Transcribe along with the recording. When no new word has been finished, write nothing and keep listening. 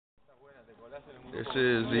This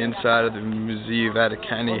is the inside of the Museo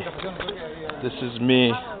Vatican. This is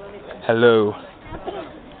me. Hello.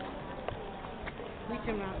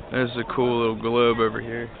 There's a cool little globe over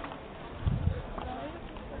here.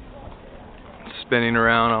 It's spinning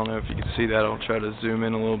around. I don't know if you can see that. I'll try to zoom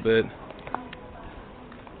in a little bit.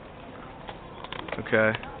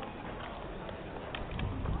 Okay.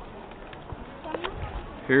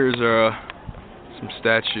 Here's some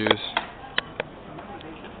statues.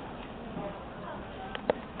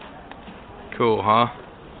 Cool, huh?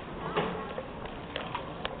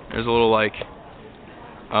 There's a little like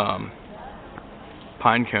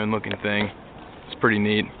pine cone looking thing. It's pretty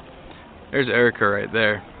neat. There's Erica right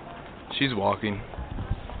there. She's walking.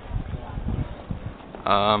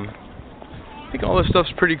 I think all this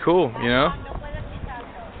stuff's pretty cool, you know?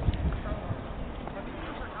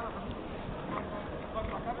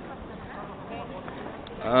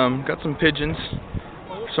 Got some pigeons.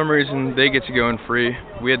 For some reason they get to go in free.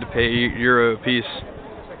 We had to pay €1 a piece.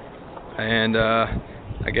 And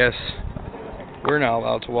I guess we're not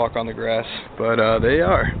allowed to walk on the grass, but they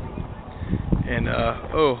are. And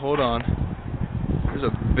oh, hold on. There's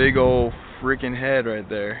a big old freaking head right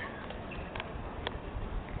there.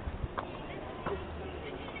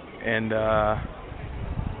 And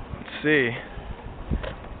let's see.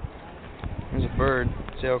 There's a bird.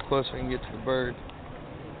 See how close I can get to the bird.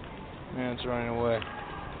 Man, it's running away.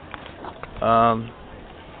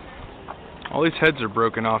 All these heads are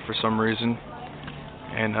broken off for some reason,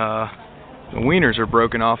 and the wieners are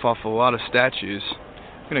broken off a lot of statues.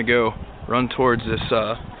 I'm gonna go run towards this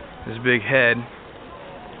this big head.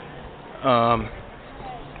 I'm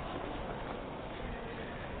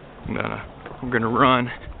gonna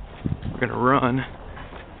run. I'm gonna run.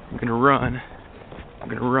 I'm gonna run. I'm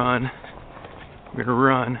gonna run. I'm gonna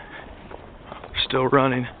run. I'm still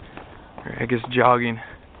running. Or I guess jogging.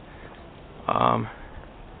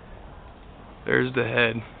 There's the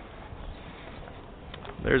head.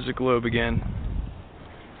 There's the globe again.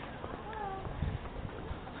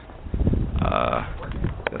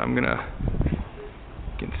 Then I'm gonna,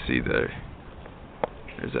 you can see there's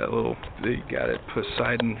that little, they got it,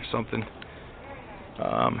 Poseidon or something.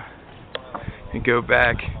 And go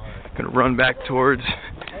back. Gonna run back towards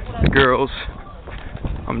the girls.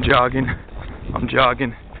 I'm jogging. I'm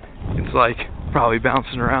jogging. It's like probably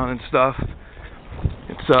bouncing around and stuff.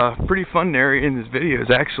 It's pretty fun narrating these videos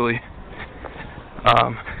actually.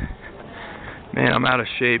 Man, I'm out of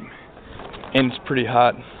shape and it's pretty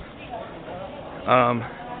hot.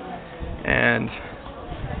 And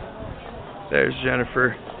there's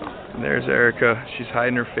Jennifer and there's Erica. She's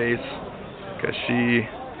hiding her face because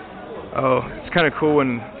it's kind of cool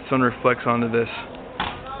when the sun reflects onto this.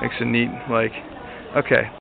 Makes it neat. Like, okay.